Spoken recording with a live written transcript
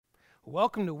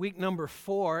Welcome to week number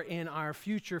 4 in our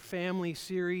Future Family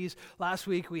series. Last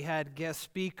week we had guest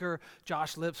speaker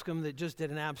Josh Lipscomb that just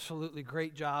did an absolutely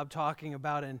great job talking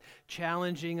about and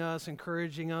challenging us,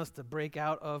 encouraging us to break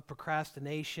out of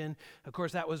procrastination. Of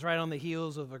course, that was right on the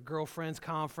heels of a girlfriends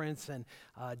conference, and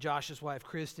Josh's wife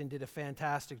Kristen did a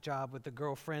fantastic job with the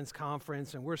girlfriends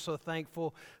conference, and we're so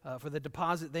thankful for the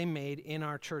deposit they made in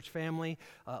our church family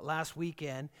last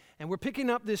weekend. And we're picking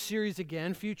up this series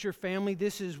again, Future Family.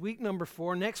 This is week number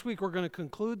 4. Next week, we're going to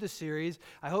conclude the series.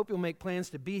 I hope you'll make plans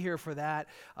to be here for that.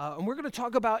 And we're going to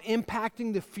talk about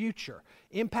impacting the future,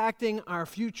 impacting our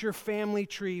future family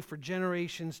tree for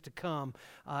generations to come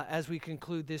as we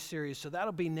conclude this series. So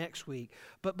that'll be next week.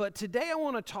 But today I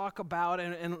want to talk about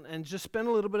and just spend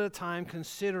a little bit of time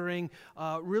considering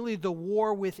really the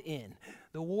war within.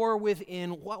 The war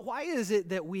within. Why is it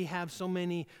that we have so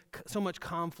much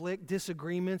conflict,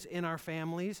 disagreements in our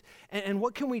families? And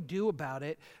what can we do about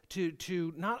it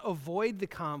to not avoid the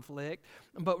conflict,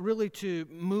 but really to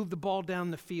move the ball down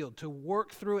the field, to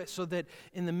work through it so that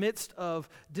in the midst of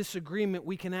disagreement,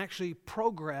 we can actually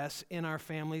progress in our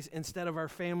families instead of our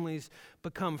families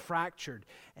become fractured.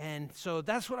 And so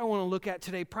that's what I want to look at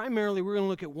today. Primarily, we're going to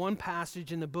look at one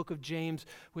passage in the book of James,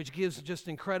 which gives just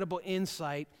incredible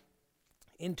insight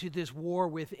into this war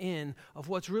within of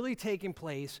what's really taking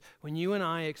place when you and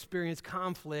I experience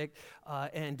conflict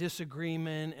and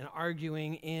disagreement and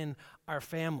arguing in our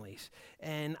families.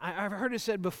 And I've heard it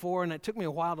said before, and it took me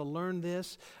a while to learn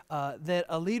this, that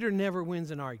a leader never wins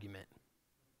an argument.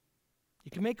 You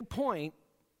can make a point,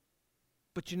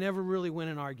 but you never really win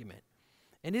an argument.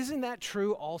 And isn't that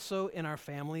true also in our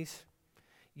families?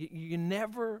 You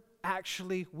never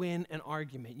actually win an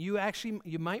argument. You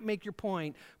might make your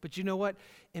point, but you know what?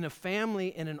 In a family,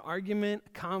 in an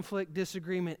argument, conflict,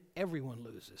 disagreement, everyone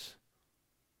loses.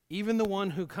 Even the one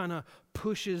who kind of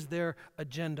pushes their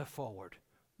agenda forward,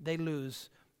 they lose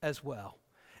as well.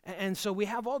 And so we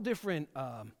have all different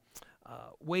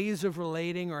ways of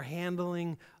relating or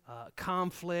handling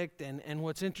conflict. And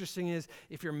what's interesting is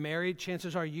if you're married,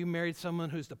 chances are you married someone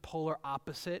who's the polar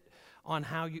opposite on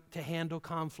how to handle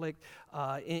conflict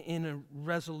in a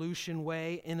resolution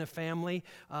way in a family.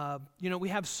 We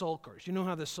have sulkers. You know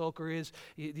how the sulker is?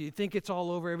 You think it's all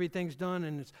over, everything's done,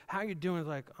 and it's how you doing? It's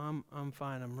like, I'm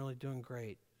fine, I'm really doing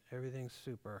great. Everything's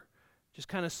super. Just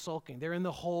kind of sulking. They're in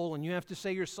the hole, and you have to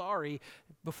say you're sorry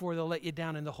before they'll let you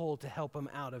down in the hole to help them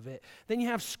out of it. Then you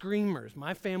have screamers.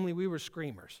 My family, we were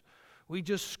screamers. We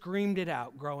just screamed it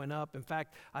out growing up. In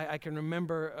fact, I can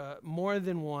remember more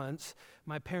than once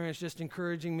my parents just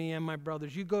encouraging me and my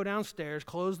brothers, you go downstairs,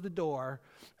 close the door,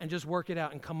 and just work it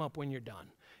out and come up when you're done.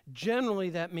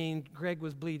 Generally, that means Greg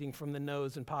was bleeding from the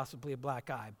nose and possibly a black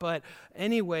eye. But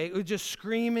anyway, it was just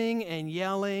screaming and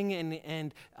yelling,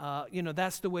 and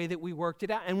that's the way that we worked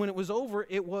it out. And when it was over,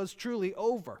 it was truly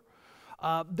over.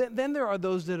 Then there are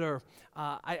those that are,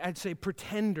 I'd say,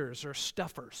 pretenders or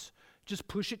stuffers. Just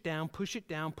push it down, push it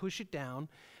down, push it down.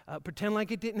 Pretend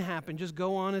like it didn't happen. Just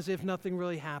go on as if nothing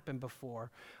really happened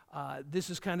before. This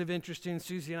is kind of interesting.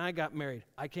 Susie and I got married.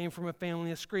 I came from a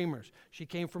family of screamers. She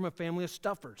came from a family of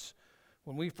stuffers.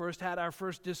 When we first had our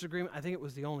first disagreement, I think it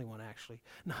was the only one actually.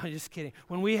 No, just kidding.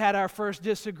 When we had our first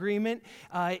disagreement,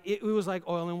 it was like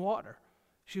oil and water.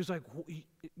 She was like,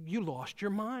 you lost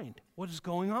your mind. What is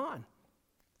going on?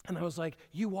 And I was like,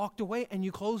 you walked away and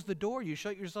you closed the door. You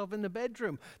shut yourself in the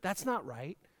bedroom. That's not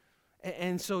right.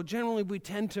 And so generally we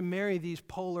tend to marry these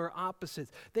polar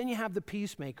opposites. Then you have the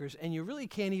peacemakers, and you really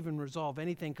can't even resolve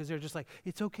anything because they're just like,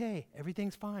 it's okay.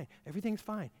 Everything's fine. Everything's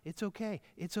fine. It's okay.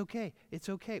 It's okay. It's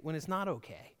okay. When it's not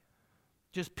okay.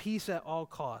 Just peace at all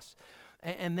costs.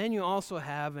 And then you also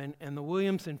have, and the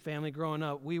Williamson family growing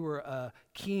up, we were a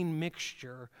keen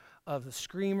mixture of the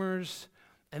screamers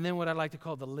and then what I like to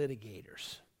call the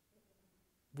litigators.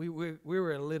 We were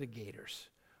litigators.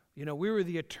 We were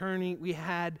the attorney. We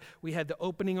had the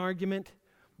opening argument,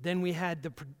 then we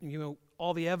had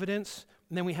all the evidence,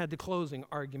 and then we had the closing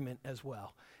argument as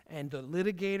well. And the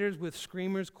litigators with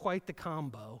screamers, quite the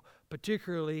combo,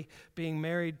 particularly being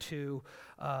married to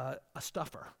a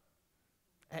stuffer.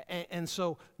 And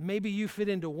so maybe you fit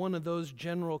into one of those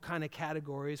general kind of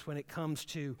categories when it comes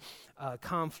to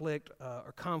conflict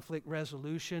or conflict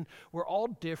resolution. We're all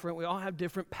different. We all have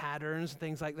different patterns and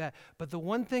things like that. But the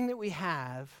one thing that we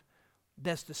have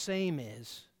that's the same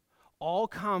is all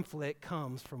conflict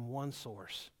comes from one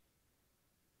source.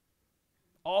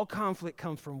 All conflict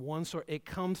comes from one source. It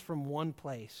comes from one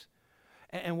place.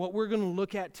 And what we're going to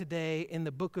look at today in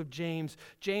the book of James,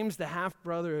 James, the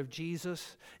half-brother of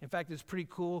Jesus. In fact, it's pretty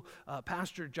cool.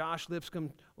 Pastor Josh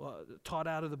Lipscomb taught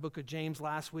out of the book of James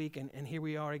last week, and here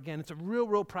we are again. It's a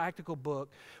real practical book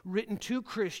written to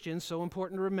Christians, so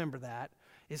important to remember that.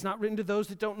 It's not written to those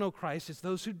that don't know Christ, it's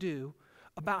those who do,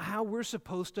 about how we're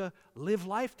supposed to live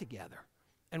life together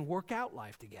and work out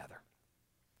life together.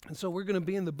 And so we're going to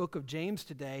be in the book of James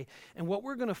today, and what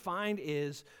we're going to find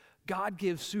is God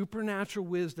gives supernatural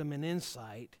wisdom and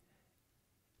insight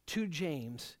to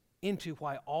James into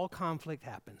why all conflict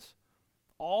happens,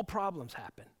 all problems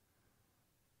happen,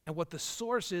 and what the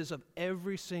source is of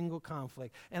every single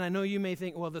conflict. And I know you may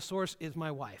think, well, the source is my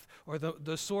wife, or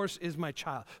the source is my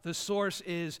child. The source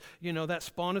is, that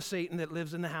spawn of Satan that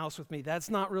lives in the house with me. That's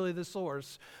not really the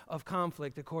source of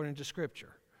conflict according to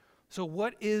Scripture. So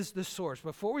what is the source?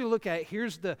 Before we look at it,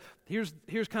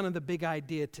 here's kind of the big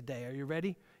idea today. Are you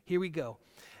ready? Here we go.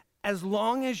 As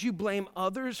long as you blame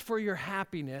others for your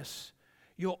happiness,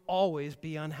 you'll always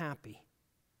be unhappy.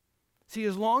 See,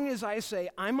 as long as I say,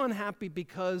 I'm unhappy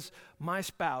because my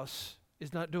spouse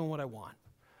is not doing what I want,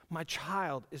 my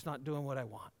child is not doing what I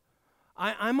want,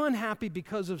 I'm unhappy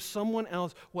because of someone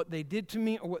else, what they did to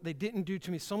me or what they didn't do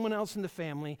to me, someone else in the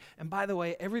family. And by the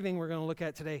way, everything we're going to look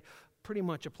at today pretty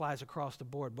much applies across the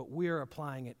board, but we're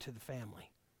applying it to the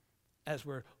family as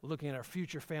we're looking at our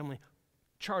future family,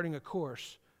 charting a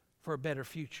course for a better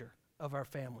future of our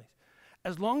families.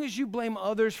 As long as you blame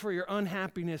others for your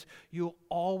unhappiness, you'll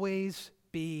always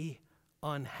be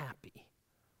unhappy,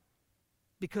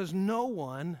 because no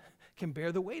one can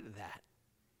bear the weight of that.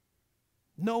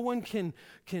 No one can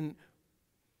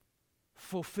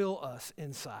fulfill us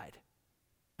inside,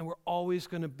 and we're always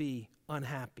going to be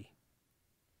unhappy.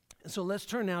 And so let's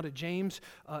turn now to James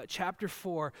chapter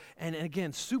 4, and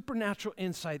again, supernatural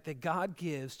insight that God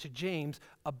gives to James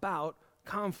about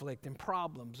conflict and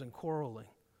problems and quarreling.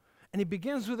 And he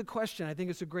begins with a question. I think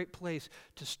it's a great place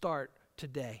to start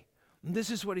today. And this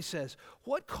is what he says: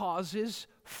 what causes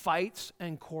fights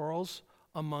and quarrels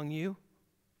among you?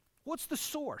 What's the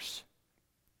source?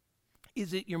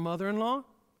 Is it your mother-in-law?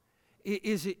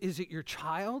 Is it your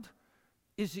child?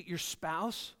 Is it your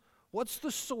spouse? What's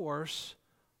the source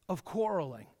of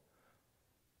quarreling?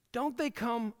 Don't they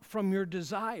come from your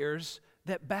desires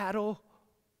that battle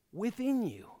within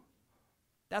you?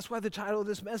 That's why the title of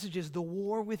this message is The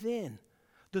War Within.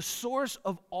 The source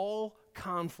of all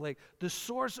conflict, the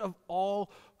source of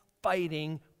all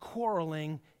fighting,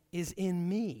 quarreling is in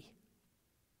me.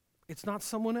 It's not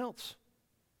someone else.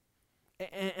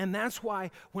 And that's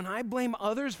why when I blame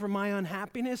others for my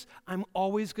unhappiness, I'm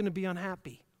always going to be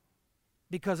unhappy,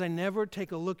 because I never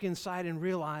take a look inside and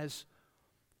realize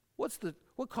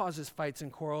what causes fights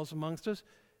and quarrels amongst us.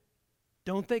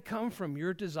 Don't they come from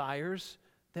your desires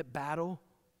that battle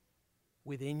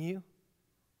within you?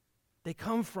 They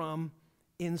come from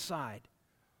inside.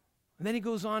 And then he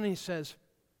goes on and he says,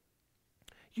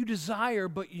 you desire,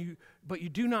 but you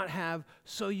do not have,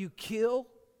 so you kill.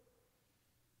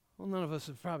 Well, none of us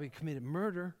have probably committed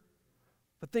murder.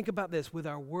 But think about this. With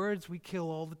our words, we kill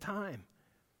all the time.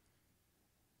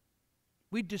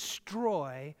 We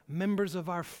destroy members of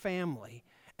our family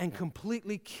and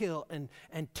completely kill and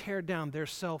tear down their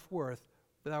self-worth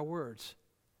with our words.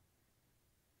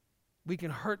 We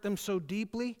can hurt them so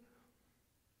deeply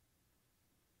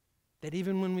that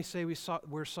even when we say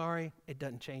we're sorry, it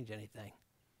doesn't change anything,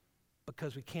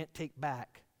 because we can't take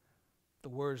back the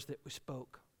words that we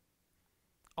spoke.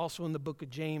 Also in the book of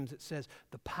James, it says,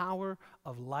 the power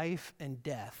of life and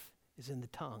death is in the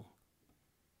tongue.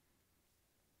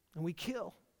 And we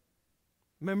kill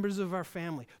members of our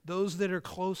family, those that are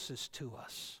closest to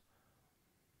us,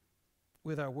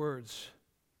 with our words.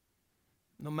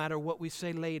 No matter what we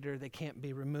say later, they can't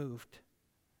be removed.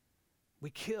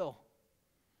 We kill.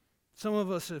 Some of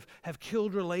us have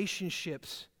killed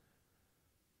relationships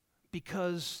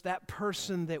because that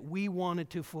person that we wanted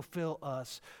to fulfill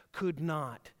us could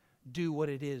not do what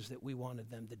it is that we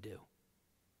wanted them to do.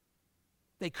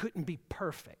 They couldn't be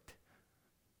perfect,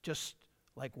 just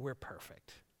like we're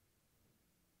perfect.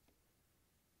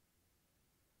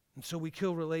 And so we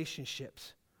kill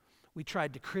relationships. We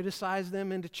tried to criticize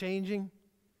them into changing.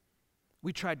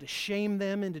 We tried to shame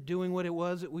them into doing what it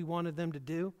was that we wanted them to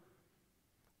do.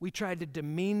 We tried to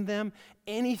demean them,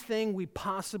 anything we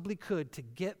possibly could to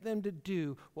get them to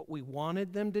do what we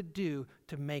wanted them to do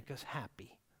to make us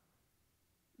happy.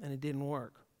 And it didn't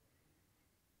work.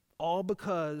 All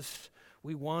because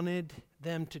we wanted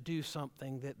them to do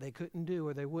something that they couldn't do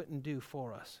or they wouldn't do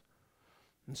for us.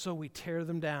 And so we tear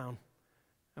them down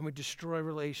and we destroy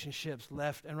relationships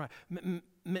left and right.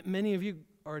 Many of you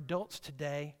are adults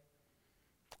today,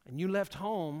 And you left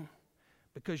home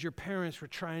because your parents were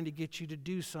trying to get you to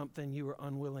do something you were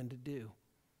unwilling to do.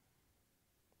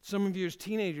 Some of you as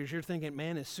teenagers, you're thinking,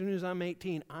 man, as soon as I'm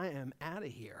 18, I am out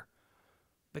of here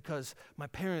because my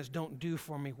parents don't do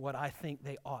for me what I think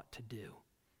they ought to do.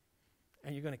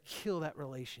 And you're going to kill that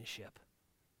relationship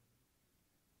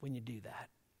when you do that.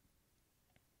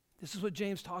 This is what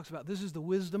James talks about. This is the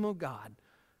wisdom of God,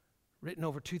 written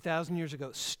over 2,000 years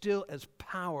ago, still as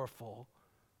powerful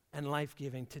and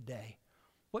life-giving today.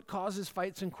 What causes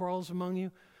fights and quarrels among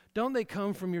you? Don't they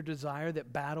come from your desire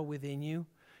that battle within you?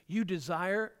 You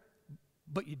desire,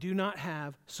 but you do not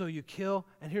have, so you kill.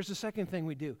 And here's the second thing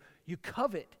we do. You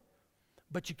covet,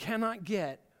 but you cannot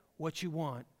get what you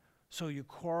want, so you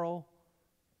quarrel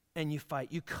and you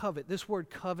fight. You covet. This word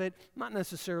covet, not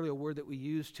necessarily a word that we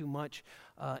use too much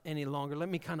any longer. Let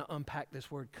me kind of unpack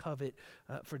this word covet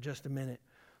for just a minute.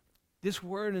 This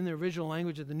word in the original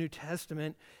language of the New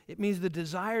Testament, it means the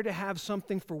desire to have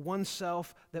something for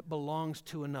oneself that belongs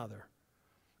to another.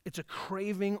 It's a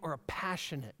craving or a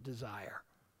passionate desire.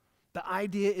 The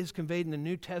idea is conveyed in the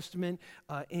New Testament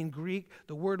in Greek.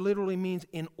 The word literally means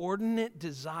inordinate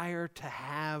desire to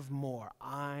have more.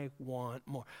 I want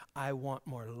more. I want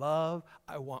more love.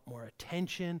 I want more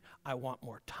attention. I want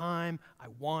more time. I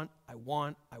want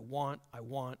more.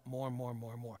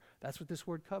 That's what this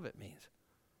word covet means.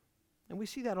 And we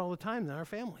see that all the time in our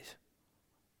families.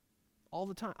 All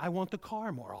the time. I want the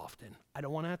car more often. I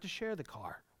don't want to have to share the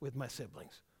car with my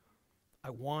siblings. I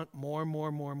want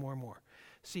more.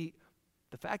 See,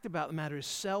 the fact about the matter is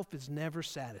self is never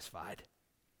satisfied.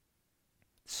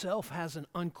 Self has an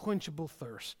unquenchable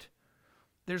thirst.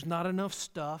 There's not enough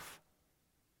stuff.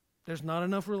 There's not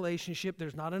enough relationship.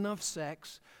 There's not enough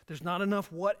sex. There's not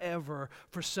enough whatever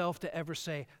for self to ever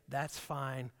say, that's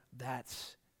fine,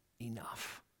 that's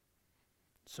enough.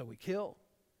 So we kill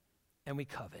and we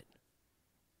covet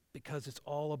because it's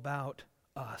all about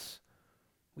us.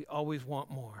 We always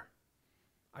want more.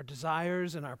 Our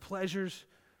desires and our pleasures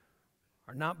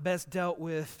are not best dealt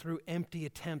with through empty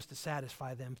attempts to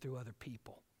satisfy them through other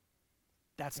people.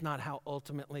 That's not how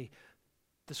ultimately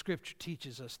the Scripture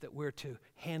teaches us that we're to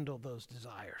handle those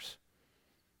desires.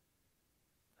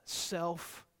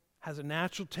 Self has a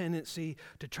natural tendency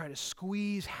to try to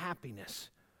squeeze happiness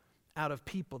out of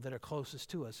people that are closest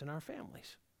to us in our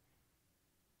families.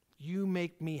 You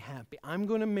make me happy. I'm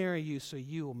going to marry you so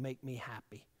you will make me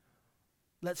happy.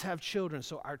 Let's have children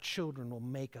so our children will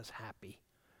make us happy.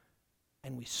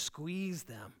 And we squeeze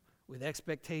them with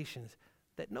expectations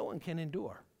that no one can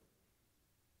endure.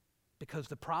 Because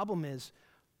the problem is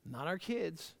not our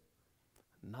kids,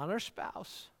 not our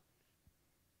spouse.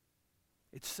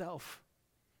 It's self.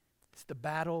 It's the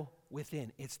battle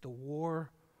within. It's the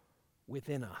war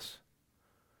within us.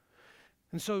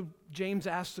 And so James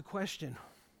asks the question,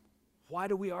 why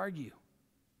do we argue?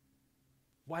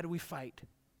 Why do we fight?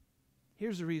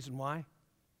 Here's the reason why.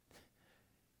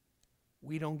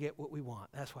 We don't get what we want.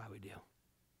 That's why we do.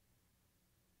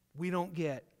 We don't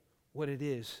get what it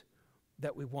is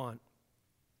that we want.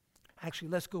 Actually,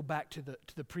 let's go back to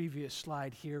the previous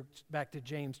slide here, back to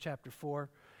James chapter 4,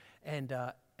 and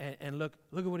look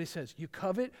at what he says. You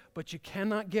covet, but you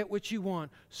cannot get what you want,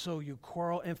 so you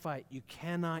quarrel and fight. You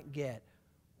cannot get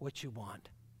what you want.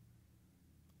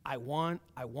 I want.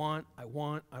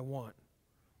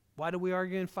 Why do we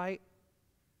argue and fight?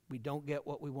 We don't get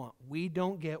what we want. We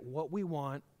don't get what we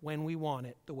want when we want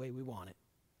it the way we want it.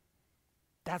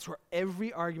 That's where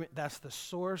every argument, that's the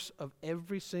source of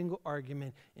every single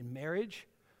argument in marriage.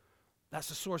 That's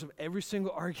the source of every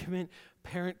single argument,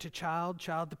 parent to child,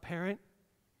 child to parent.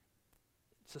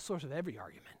 It's the source of every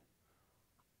argument.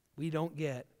 We don't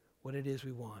get what it is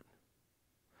we want.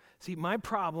 See, my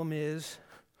problem is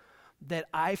that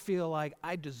I feel like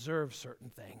I deserve certain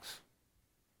things.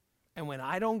 And when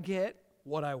I don't get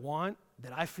what I want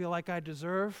that I feel like I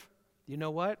deserve, you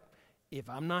know what? If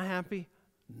I'm not happy,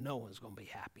 no one's going to be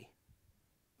happy.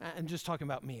 I'm just talking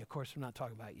about me. Of course, I'm not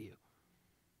talking about you.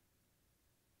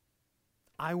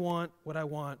 I want what I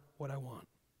want, what I want.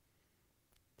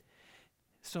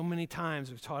 So many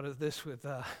times we've taught us this with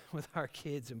our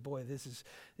kids, and boy, this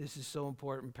is so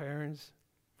important, parents.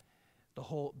 The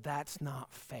whole "that's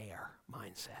not fair"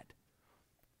 mindset.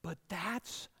 But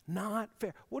that's not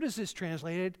fair. What is this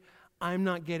translated? I'm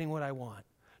not getting what I want.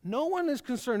 No one is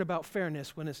concerned about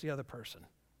fairness when it's the other person.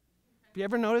 Have you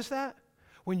ever noticed that?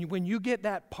 When you get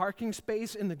that parking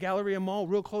space in the Galleria Mall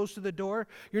real close to the door,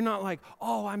 you're not like,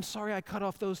 oh, I'm sorry I cut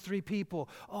off those 3 people.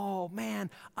 Oh,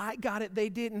 man, I got it, they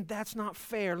didn't. That's not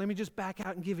fair. Let me just back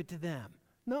out and give it to them.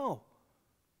 No.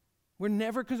 We're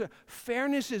never concerned.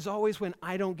 Fairness is always when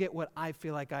I don't get what I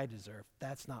feel like I deserve.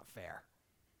 That's not fair.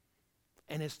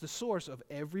 And it's the source of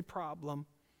every problem,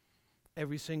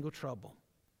 every single trouble.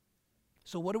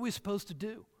 So what are we supposed to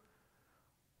do?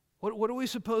 What are we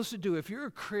supposed to do? If you're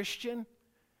a Christian,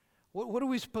 what are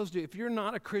we supposed to do? If you're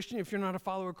not a Christian, if you're not a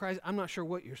follower of Christ, I'm not sure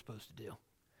what you're supposed to do,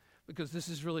 because this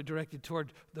is really directed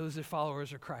toward those that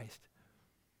followers of Christ.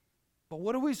 But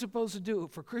what are we supposed to do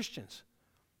for Christians?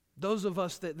 Those of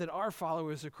us that are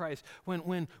followers of Christ,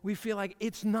 when we feel like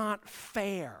it's not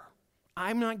fair,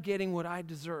 I'm not getting what I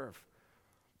deserve.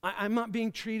 I'm not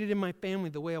being treated in my family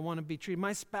the way I want to be treated.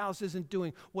 My spouse isn't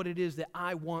doing what it is that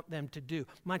I want them to do.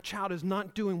 My child is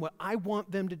not doing what I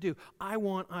want them to do. I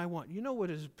want. You know what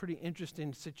is a pretty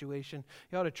interesting situation?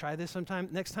 You ought to try this sometime.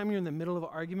 Next time you're in the middle of an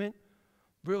argument,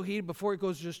 real heated, before it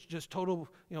goes just total,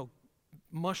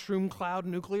 mushroom cloud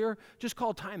nuclear, just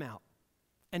call timeout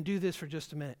and do this for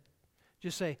just a minute.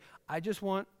 Just say,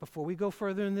 before we go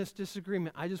further in this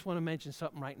disagreement, I just want to mention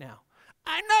something right now.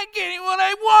 I'm not getting what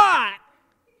I want.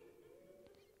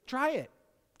 Try it.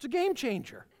 It's a game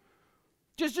changer.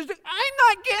 Just I'm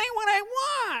not getting what I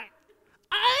want.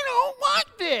 I don't want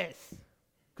this.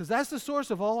 Because that's the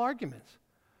source of all arguments.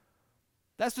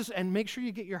 And make sure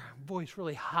you get your voice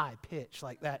really high pitched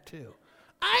like that too.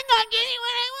 I'm not getting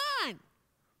what I want.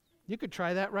 You could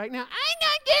try that right now. I'm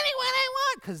not getting what I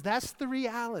want. Because that's the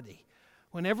reality.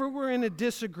 Whenever we're in a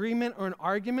disagreement or an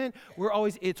argument,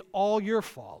 it's all your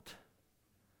fault.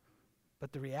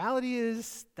 But the reality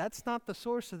is, that's not the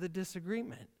source of the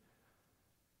disagreement.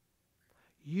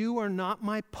 You are not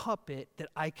my puppet that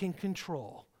I can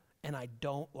control, and I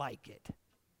don't like it.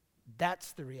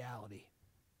 That's the reality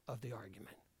of the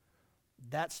argument.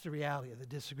 That's the reality of the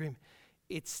disagreement.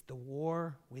 It's the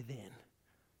war within,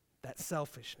 that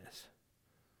selfishness.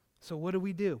 So what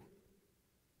do?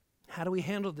 How do we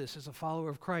handle this as a follower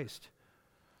of Christ?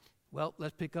 Well,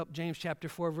 let's pick up James chapter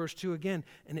 4, verse 2 again,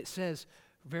 and it says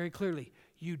very clearly,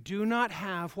 you do not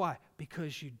have, why?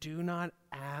 Because you do not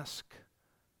ask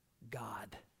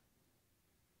God.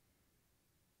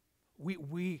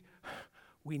 We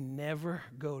never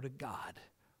go to God.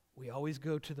 We always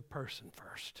go to the person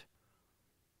first.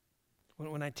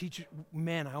 When I teach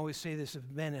men, I always say this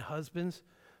of men and husbands,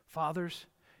 fathers,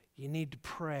 you need to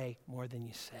pray more than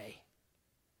you say.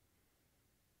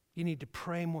 You need to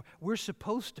pray more. We're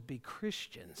supposed to be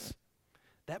Christians.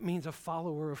 That means a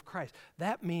follower of Christ.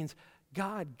 That means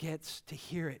God gets to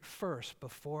hear it first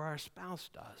before our spouse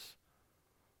does.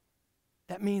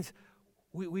 That means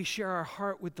we share our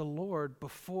heart with the Lord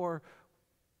before,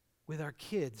 with our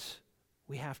kids,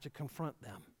 we have to confront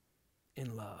them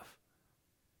in love.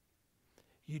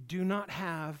 You do not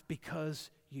have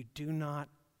because you do not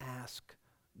ask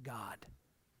God.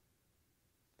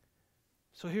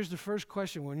 So here's the first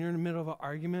question. When you're in the middle of an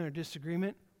argument or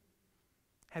disagreement,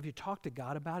 have you talked to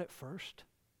God about it first?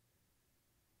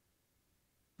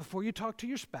 Before you talk to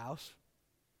your spouse,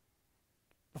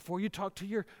 before you talk to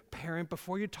your parent,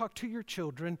 before you talk to your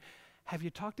children, have you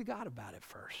talked to God about it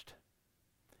first?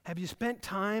 Have you spent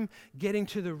time getting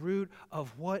to the root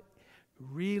of what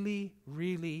really,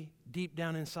 really deep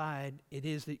down inside it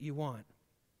is that you want?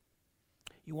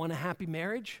 You want a happy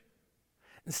marriage?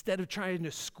 Instead of trying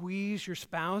to squeeze your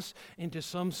spouse into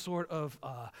some sort of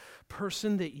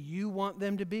person that you want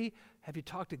them to be, have you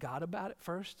talked to God about it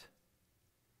first?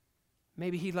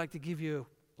 Maybe He'd like to give you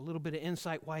a little bit of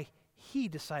insight why He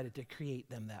decided to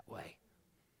create them that way.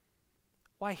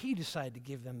 Why He decided to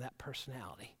give them that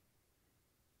personality.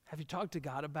 Have you talked to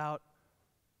God about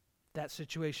that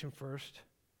situation first?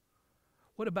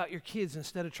 What about your kids?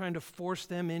 Instead of trying to force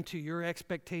them into your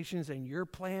expectations and your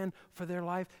plan for their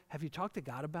life, have you talked to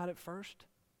God about it first?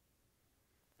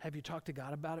 Have you talked to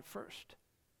God about it first?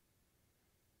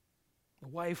 The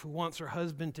wife who wants her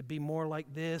husband to be more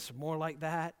like this or more like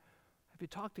that, have you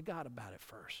talked to God about it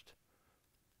first?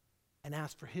 And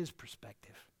asked for His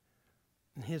perspective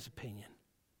and His opinion.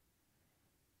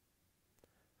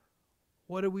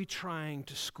 What are we trying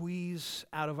to squeeze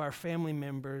out of our family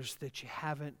members that you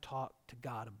haven't talked to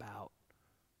God about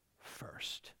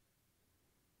first?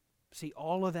 See,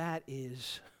 all of that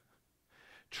is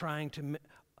trying to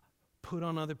put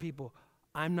on other people,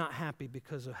 I'm not happy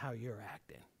because of how you're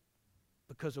acting,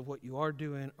 because of what you are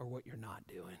doing or what you're not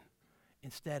doing.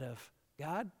 Instead of,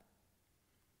 God,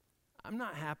 I'm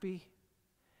not happy,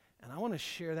 and I want to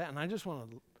share that, and I just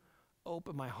want to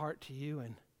open my heart to you,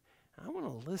 and I want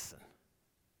to listen.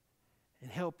 And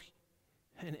help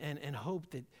and hope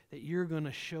that you're going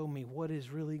to show me what is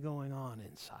really going on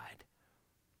inside.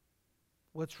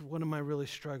 What am I really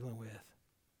struggling with?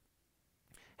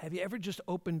 Have you ever just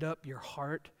opened up your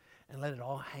heart and let it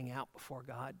all hang out before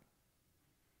God?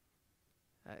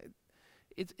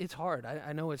 It's hard.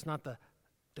 I know it's not the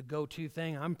the go-to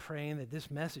thing. I'm praying that this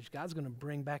message, God's going to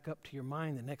bring back up to your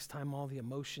mind the next time all the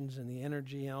emotions and the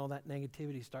energy and all that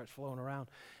negativity starts flowing around.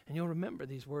 And you'll remember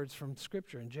these words from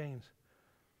Scripture in James.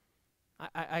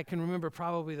 I can remember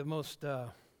probably the most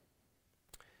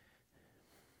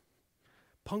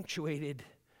punctuated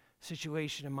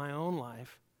situation in my own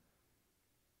life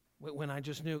when I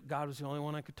just knew God was the only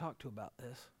one I could talk to about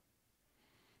this.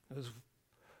 It was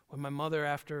when my mother,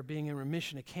 after being in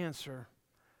remission of cancer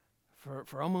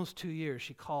for almost 2 years,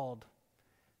 she called.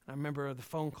 I remember the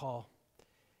phone call,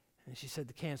 and she said,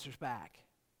 the cancer's back.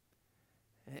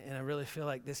 And I really feel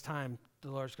like this time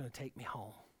the Lord's going to take me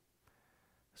home.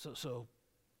 So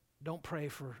don't pray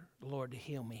for the Lord to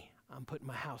heal me. I'm putting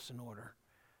my house in order.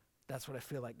 That's what I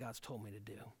feel like God's told me to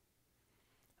do.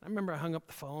 I remember I hung up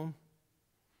the phone,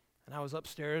 and I was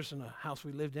upstairs in a house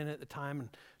we lived in at the time, and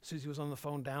Susie was on the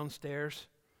phone downstairs.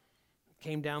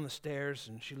 Came down the stairs,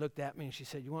 and she looked at me, and she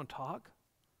said, you want to talk?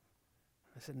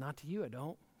 I said, not to you, I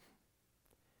don't.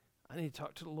 I need to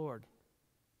talk to the Lord.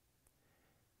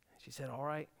 She said, all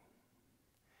right.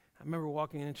 I remember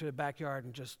walking into the backyard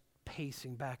and just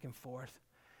pacing back and forth.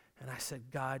 And I said,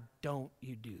 God, don't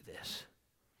you do this.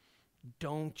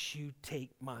 Don't you take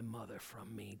my mother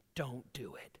from me. Don't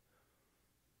do it.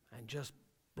 And just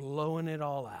blowing it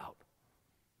all out.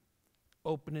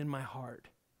 Opening my heart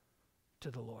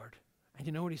to the Lord. And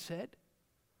you know what he said?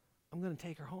 I'm going to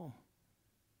take her home.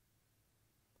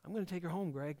 I'm going to take her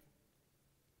home, Greg.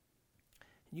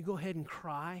 And you go ahead and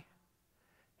cry.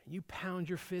 And you pound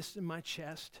your fist in my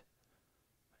chest.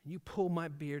 And you pull my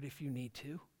beard if you need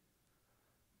to.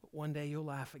 But one day you'll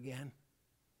laugh again.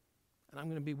 And I'm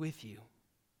going to be with you.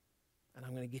 And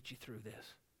I'm going to get you through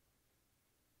this.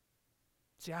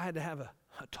 See, I had to have a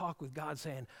talk with God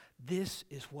saying, this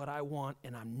is what I want,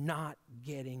 and I'm not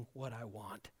getting what I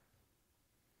want.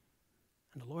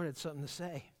 And the Lord had something to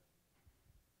say.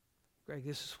 Greg,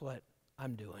 this is what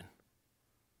I'm doing.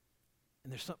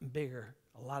 And there's something bigger,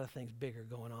 a lot of things bigger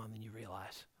going on than you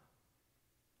realize.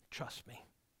 Trust me.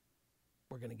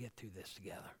 We're going to get through this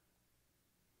together.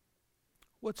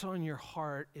 What's on your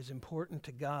heart is important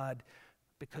to God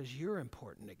because you're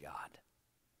important to God.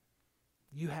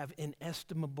 You have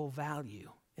inestimable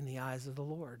value in the eyes of the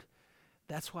Lord.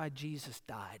 That's why Jesus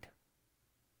died.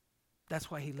 That's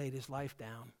why he laid his life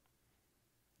down.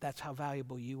 That's how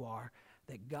valuable you are.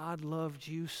 That God loved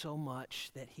you so much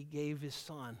that he gave his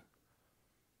son.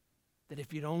 That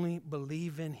if you'd only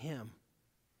believe in him,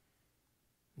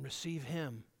 and receive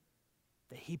him,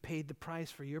 that he paid the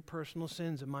price for your personal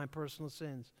sins and my personal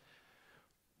sins,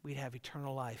 we'd have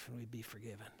eternal life and we'd be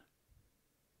forgiven.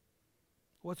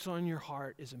 What's on your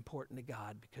heart is important to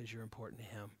God because you're important to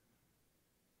him.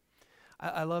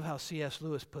 I love how C.S.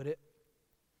 Lewis put it.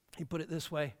 He put it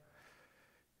this way.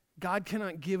 God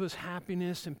cannot give us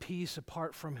happiness and peace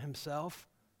apart from himself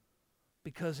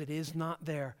because it is not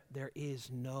there. There is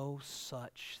no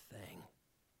such thing.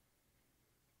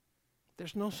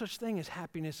 There's no such thing as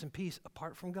happiness and peace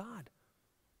apart from God.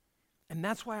 And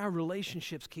that's why our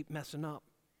relationships keep messing up.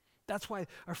 That's why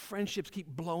our friendships keep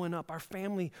blowing up. Our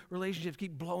family relationships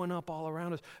keep blowing up all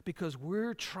around us because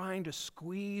we're trying to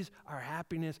squeeze our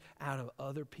happiness out of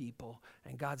other people.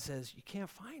 And God says, you can't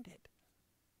find it.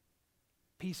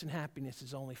 Peace and happiness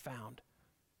is only found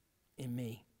in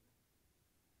me.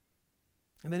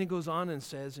 And then he goes on and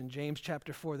says in James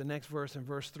chapter 4, the next verse in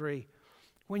verse 3,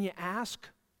 when you ask,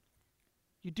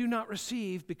 you do not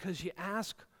receive because you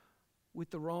ask with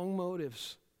the wrong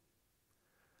motives,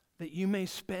 that you may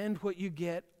spend what you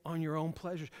get on your own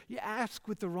pleasures. You ask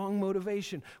with the wrong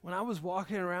motivation. When I was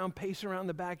walking around, pacing around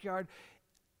the backyard,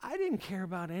 I didn't care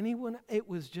about anyone. It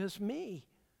was just me.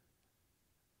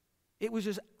 It was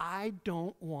just, I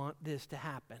don't want this to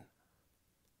happen.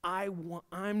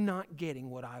 I'm not getting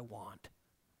what I want.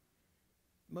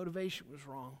 Motivation was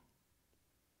wrong.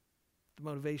 The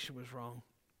motivation was wrong.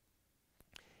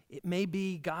 It may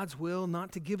be God's will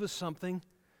not to give us something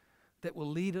that will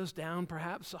lead us down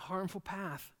perhaps a harmful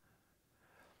path.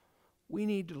 We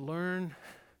need to learn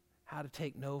how to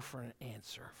take no for an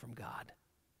answer from God.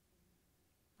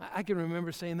 I can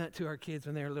remember saying that to our kids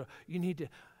when they were little.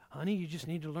 Honey, you just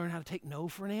need to learn how to take no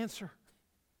for an answer.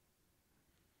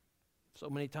 So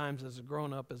many times as a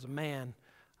grown-up, as a man,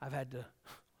 I've had to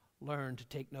learn to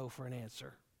take no for an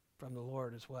answer from the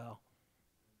Lord as well.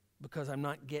 Because I'm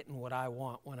not getting what I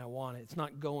want when I want it. It's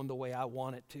not going the way I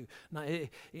want it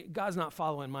to. God's not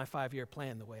following my 5-year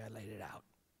plan the way I laid it out.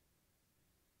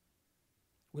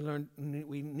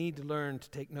 We need to learn to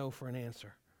take no for an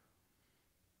answer.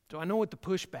 So I know what the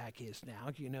pushback is now,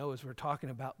 as we're talking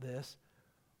about this.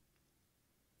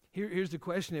 Here's the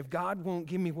question. If God won't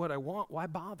give me what I want, why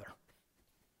bother?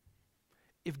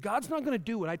 If God's not going to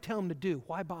do what I tell him to do,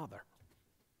 why bother?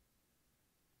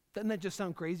 Doesn't that just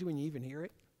sound crazy when you even hear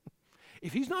it?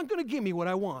 If he's not going to give me what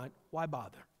I want, why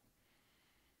bother?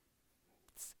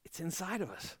 It's inside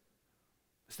of us.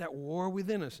 It's that war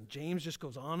within us. And James just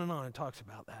goes on and talks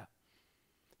about that.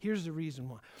 Here's the reason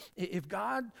why. If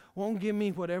God won't give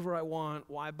me whatever I want,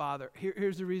 why bother?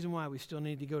 Here's the reason why we still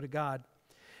need to go to God.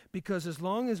 Because as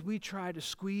long as we try to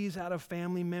squeeze out of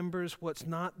family members what's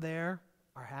not there,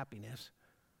 our happiness,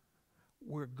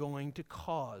 we're going to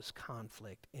cause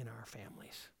conflict in our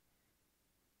families.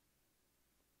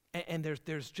 And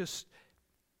there's just,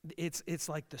 it's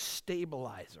like the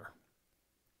stabilizer.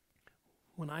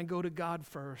 When I go to God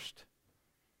first,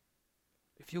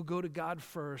 if you'll go to God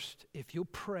first, if you'll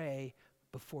pray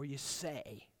before you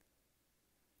say,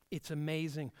 it's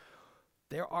amazing.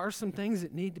 There are some things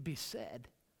that need to be said,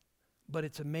 but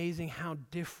it's amazing how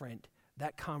different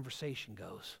that conversation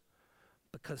goes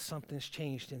because something's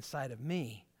changed inside of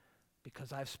me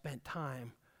because I've spent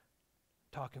time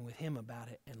talking with him about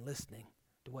it and listening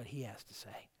to what he has to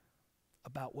say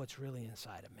about what's really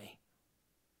inside of me.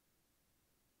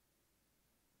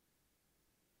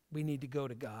 We need to go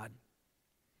to God.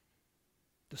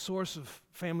 The source of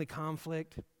family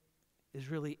conflict is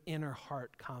really inner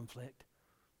heart conflict.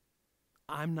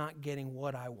 I'm not getting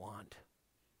what I want.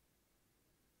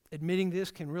 Admitting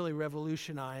this can really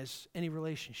revolutionize any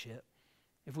relationship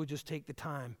if we just take the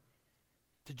time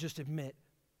to just admit.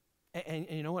 And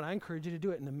you know what? I encourage you to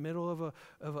do it in the middle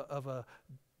of a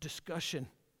discussion,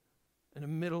 in the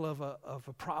middle of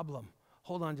a problem.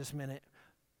 Hold on just a minute.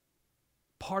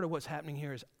 Part of what's happening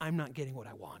here is I'm not getting what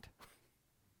I want.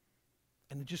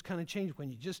 And it just kind of changes when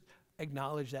you just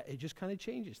acknowledge that. It just kind of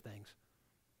changes things.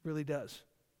 Really does.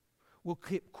 We'll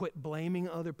quit blaming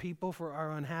other people for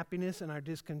our unhappiness and our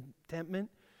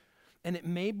discontentment. And it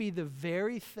may be the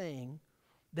very thing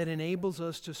that enables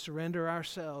us to surrender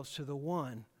ourselves to the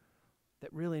one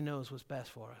that really knows what's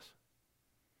best for us.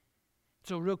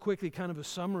 So real quickly, kind of a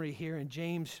summary here in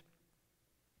James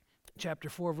chapter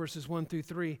 4, verses 1 through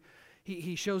 3.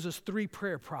 He shows us three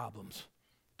prayer problems.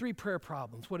 Three prayer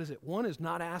problems. What is it? One is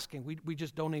not asking. We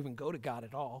just don't even go to God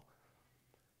at all.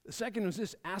 The second is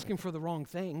this, asking for the wrong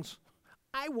things.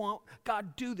 I want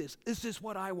God do this. This is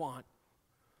what I want.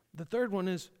 The third one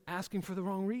is asking for the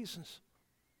wrong reasons.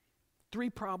 Three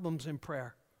problems in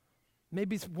prayer.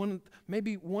 Maybe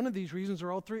one of these reasons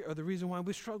or all three are the reason why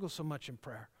we struggle so much in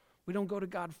prayer. We don't go to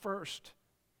God first.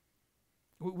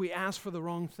 We ask for the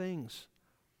wrong things,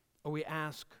 or we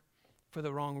ask for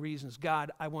the wrong reasons.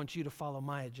 God, I want you to follow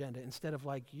my agenda instead of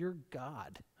like, you're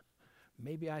God.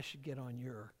 Maybe I should get on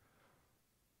your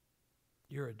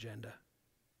agenda.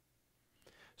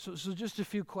 So just a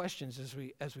few questions as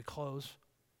we close.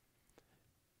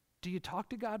 Do you talk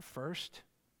to God first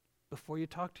before you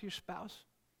talk to your spouse?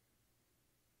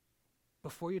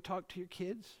 Before you talk to your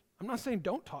kids? I'm not saying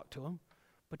don't talk to them,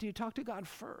 but do you talk to God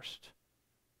first?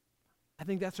 I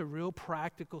think that's a real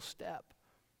practical step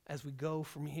as we go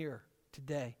from here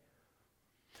today.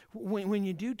 When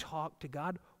you do talk to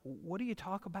God, what do you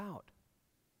talk about?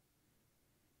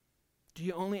 Do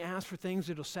you only ask for things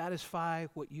that will satisfy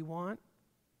what you want?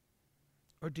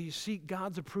 Or do you seek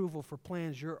God's approval for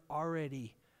plans you're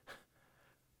already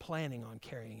planning on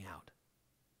carrying out?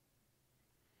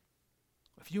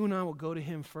 If you and I will go to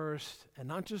him first and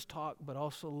not just talk, but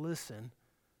also listen,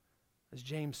 as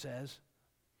James says,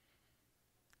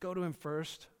 go to him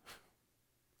first,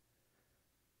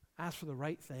 ask for the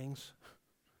right things,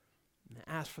 and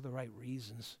ask for the right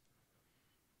reasons.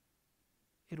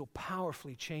 It'll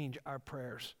powerfully change our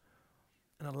prayers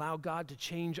and allow God to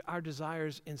change our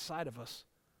desires inside of us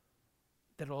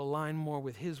that'll align more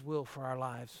with his will for our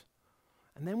lives.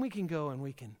 And then we can go and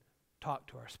we can talk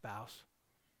to our spouse.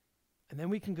 And then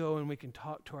we can go and we can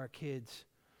talk to our kids.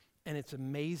 And it's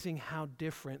amazing how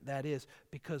different that is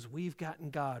because we've gotten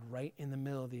God right in the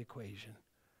middle of the equation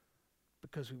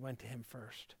because we went to him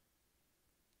first.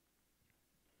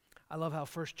 I love how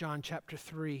 1 John chapter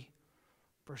 3,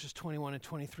 verses 21 and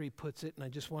 23 puts it, and I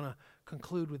just want to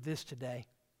conclude with this today.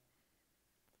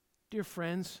 Dear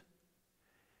friends,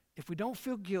 if we don't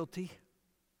feel guilty,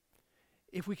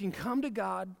 if we can come to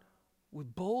God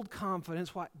with bold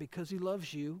confidence, why? Because he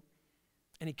loves you,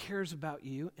 and he cares about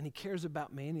you, and he cares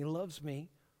about me, and he loves me,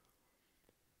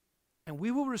 and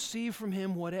we will receive from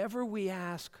him whatever we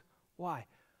ask. Why?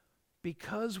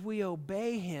 Because we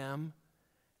obey him,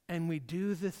 and we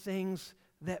do the things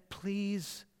that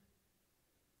please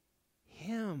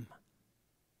him.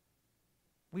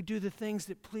 We do the things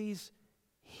that please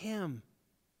him.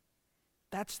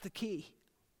 That's the key.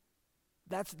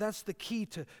 That's the key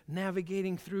to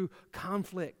navigating through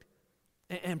conflict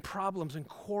and problems and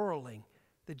quarreling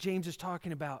that James is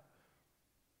talking about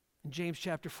in James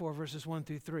chapter 4, verses 1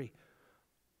 through 3.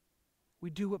 We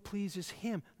do what pleases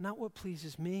him, not what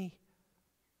pleases me.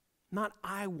 Not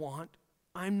I want.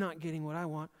 I'm not getting what I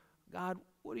want. God,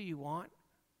 what do you want?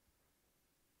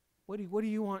 What do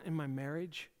you want in my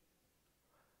marriage?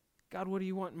 God, what do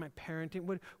you want in my parenting?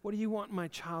 What do you want in my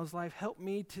child's life? Help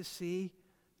me to see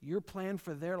your plan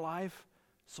for their life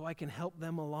so I can help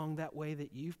them along that way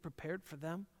that you've prepared for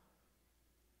them.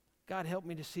 God, help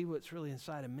me to see what's really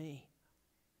inside of me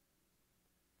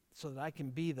so that I can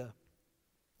be the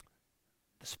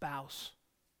spouse.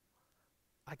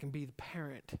 I can be the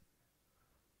parent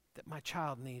that my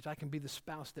child needs. I can be the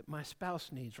spouse that my spouse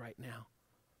needs right now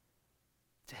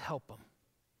to help them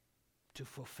to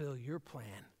fulfill your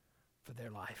plan for their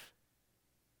life.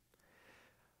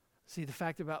 See, the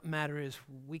fact about the matter is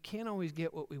we can't always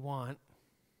get what we want,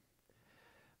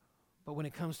 but when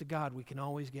it comes to God, we can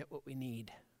always get what we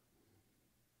need.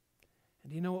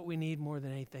 And do you know what we need more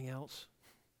than anything else?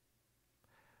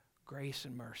 Grace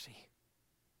and mercy.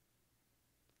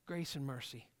 Grace and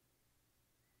mercy.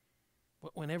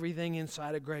 But when everything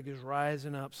inside of Greg is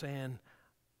rising up saying,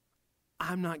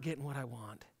 I'm not getting what I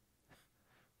want,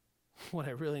 what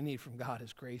I really need from God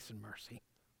is grace and mercy.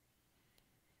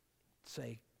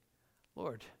 Say,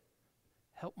 Lord,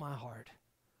 help my heart.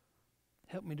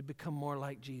 Help me to become more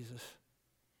like Jesus.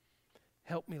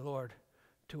 Help me, Lord,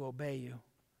 to obey you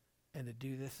and to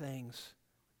do the things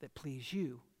that please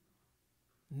you,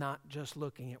 not just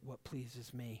looking at what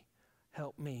pleases me.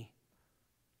 Help me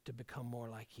to become more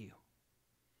like you.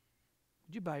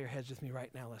 Would you bow your heads with me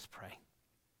right now? Let's pray.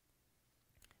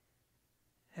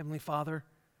 Heavenly Father,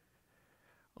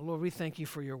 oh Lord, we thank you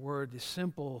for your word, the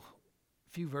simple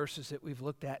few verses that we've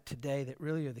looked at today that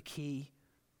really are the key.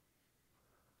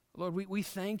 Lord, we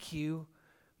thank you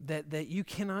that you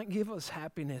cannot give us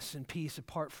happiness and peace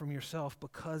apart from yourself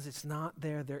because it's not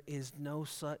there. There is no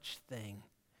such thing.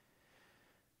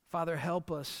 Father, help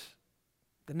us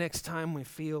the next time we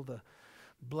feel the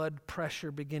blood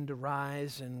pressure begin to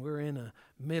rise and we're in the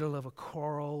middle of a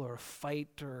quarrel or a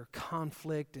fight or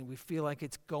conflict and we feel like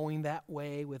it's going that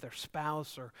way with our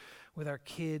spouse or with our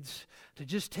kids, to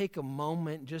just take a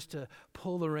moment just to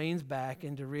pull the reins back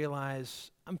and to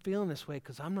realize I'm feeling this way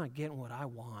because I'm not getting what I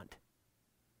want.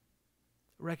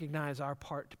 Recognize our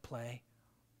part to play.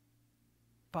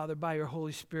 Father, by your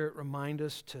Holy Spirit, remind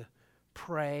us to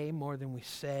pray more than we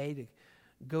say, to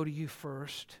go to you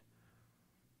first,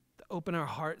 to open our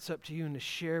hearts up to you and to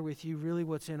share with you really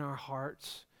what's in our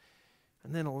hearts,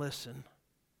 and then to listen.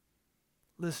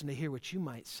 Listen to hear what you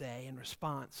might say in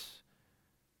response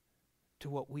to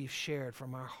what we've shared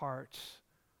from our hearts.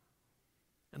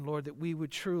 And Lord, that we would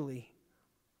truly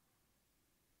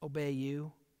obey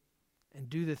you and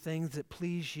do the things that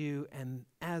please you, and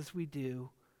as we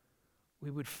do, we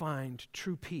would find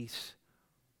true peace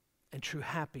and true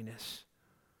happiness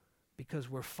because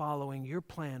we're following your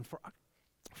plan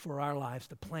for our lives,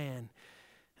 the plan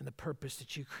and the purpose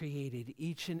that you created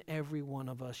each and every one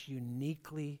of us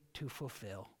uniquely to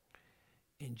fulfill.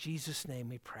 In Jesus' name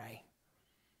we pray.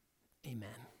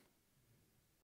 Amen.